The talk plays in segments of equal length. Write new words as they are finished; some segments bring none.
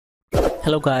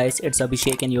Hello guys, it's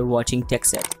Abhishek and you're watching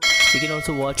TechSet. You can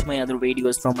also watch my other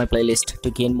videos from my playlist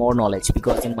to gain more knowledge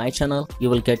because in my channel you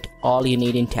will get all you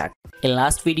need in tech. In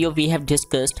last video we have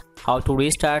discussed how to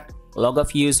restart, log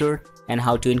off user and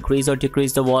how to increase or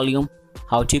decrease the volume,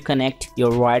 how to connect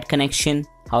your wired connection,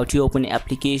 how to open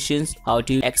applications, how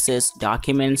to access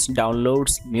documents,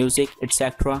 downloads, music,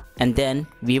 etc. And then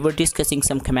we were discussing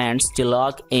some commands to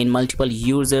log in multiple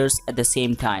users at the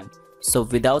same time. So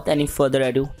without any further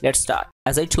ado, let's start.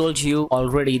 As I told you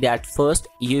already that first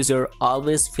user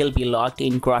always will be logged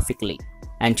in graphically.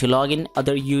 And to log in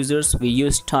other users, we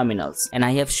use terminals. And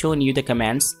I have shown you the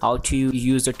commands, how to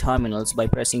use the terminals by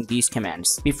pressing these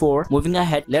commands. Before moving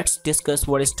ahead, let's discuss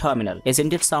what is terminal.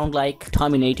 Isn't it sound like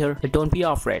Terminator? But don't be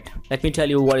afraid. Let me tell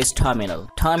you what is terminal.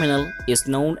 Terminal is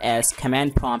known as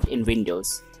command prompt in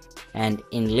Windows. And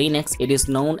in Linux it is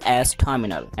known as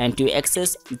terminal, and to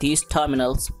access these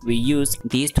terminals we use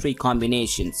these three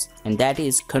combinations, and that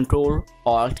is Ctrl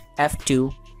Alt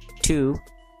F2 to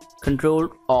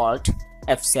Ctrl Alt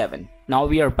F7. Now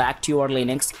we are back to our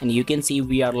Linux and you can see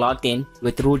we are logged in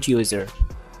with root user,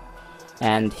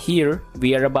 and here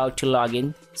we are about to log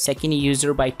in second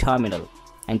user by terminal,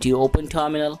 and to open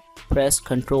terminal press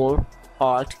Ctrl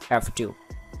Alt F2.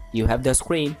 You have the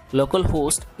screen.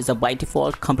 Localhost is a by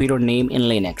default computer name in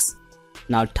Linux.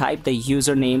 Now type the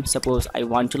username. Suppose I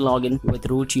want to log in with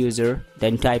root user,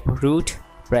 then type root,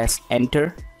 press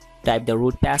enter, type the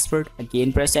root password,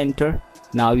 again press enter.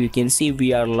 Now you can see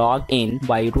we are logged in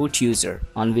by root user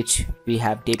on which we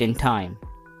have date and time.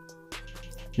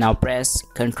 Now press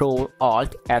Ctrl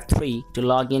Alt F3 to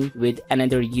log in with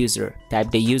another user.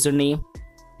 Type the username.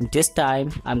 This time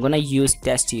I'm gonna use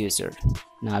test user.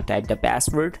 Now type the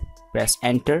password, press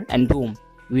enter, and boom,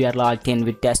 we are logged in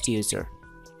with test user.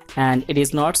 And it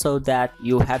is not so that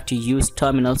you have to use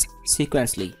terminals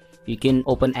sequentially. You can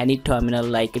open any terminal,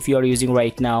 like if you are using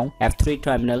right now F3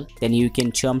 terminal, then you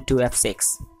can jump to F6.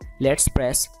 Let's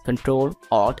press Ctrl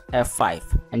Alt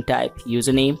F5 and type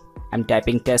username. I'm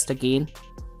typing test again.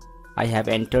 I have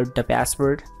entered the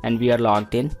password and we are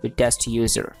logged in with test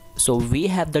user. So we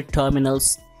have the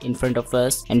terminals in front of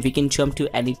us and we can jump to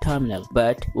any terminal.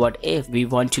 But what if we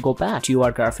want to go back to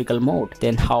our graphical mode?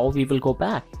 Then how we will go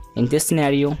back? In this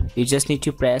scenario, you just need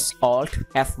to press Alt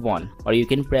F1, or you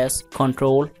can press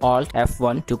Ctrl Alt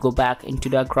F1 to go back into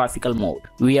the graphical mode.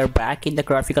 We are back in the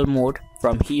graphical mode.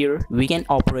 From here, we can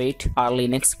operate our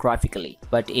Linux graphically,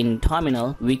 but in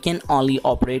terminal, we can only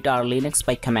operate our Linux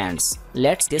by commands.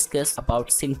 Let's discuss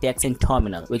about syntax in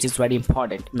terminal, which is very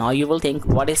important. Now you will think,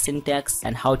 what is syntax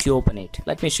and how to open it?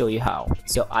 Let me show you how.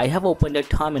 So I have opened a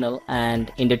terminal,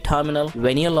 and in the terminal,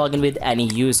 when you log in with any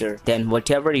user, then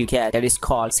whatever you get, that is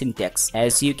called syntax.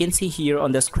 As you can see here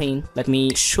on the screen, let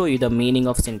me show you the meaning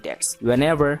of syntax.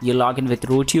 Whenever you log in with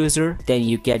root user, then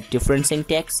you get different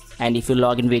syntax, and if you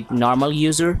log in with normal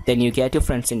user, then you get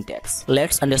different syntax.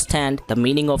 Let's understand the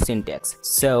meaning of syntax.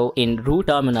 So in root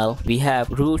terminal, we have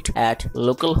root at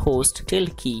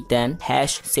localhost ~key, then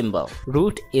hash symbol.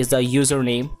 Root is the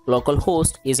username,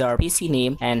 localhost is our PC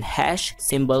name, and hash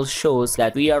symbol shows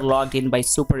that we are logged in by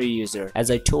super user.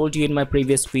 As I told you in my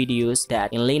previous videos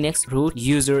that in Linux, root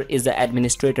user is the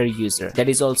administrator user, that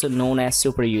is also known as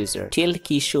super user.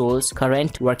 ~key shows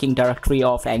current working directory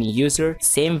of any user.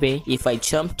 Same way, if I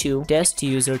jump to test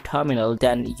user terminal,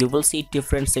 then you will see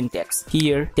different syntax.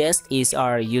 Here test is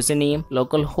our username,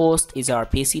 localhost is our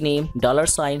PC name,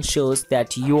 $sign shows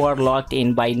that you are logged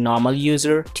in by normal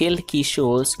user, ~key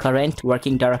shows current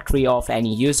working directory of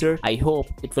any user. I hope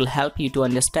it will help you to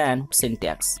understand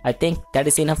syntax. I think that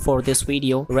is enough for this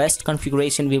video. Rest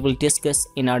configuration we will discuss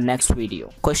in our next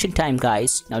video. Question time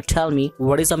guys. Now tell me,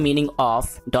 what is the meaning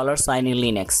of $sign in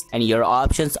Linux? And your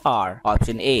options are: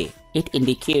 option A, it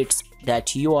indicates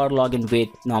that you are logged in with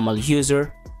normal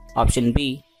user. Option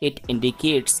B, it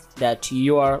indicates that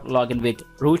you are logged in with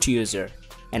root user.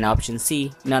 And option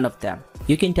C, none of them.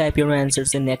 You can type your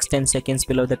answers in next 10 seconds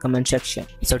below the comment section.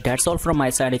 So that's all from my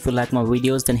side. If you like my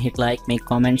videos, then hit like, make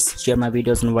comments, share my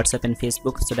videos on WhatsApp and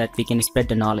Facebook so that we can spread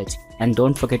the knowledge. And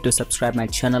don't forget to subscribe my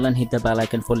channel and hit the bell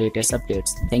icon for latest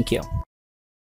updates. Thank you.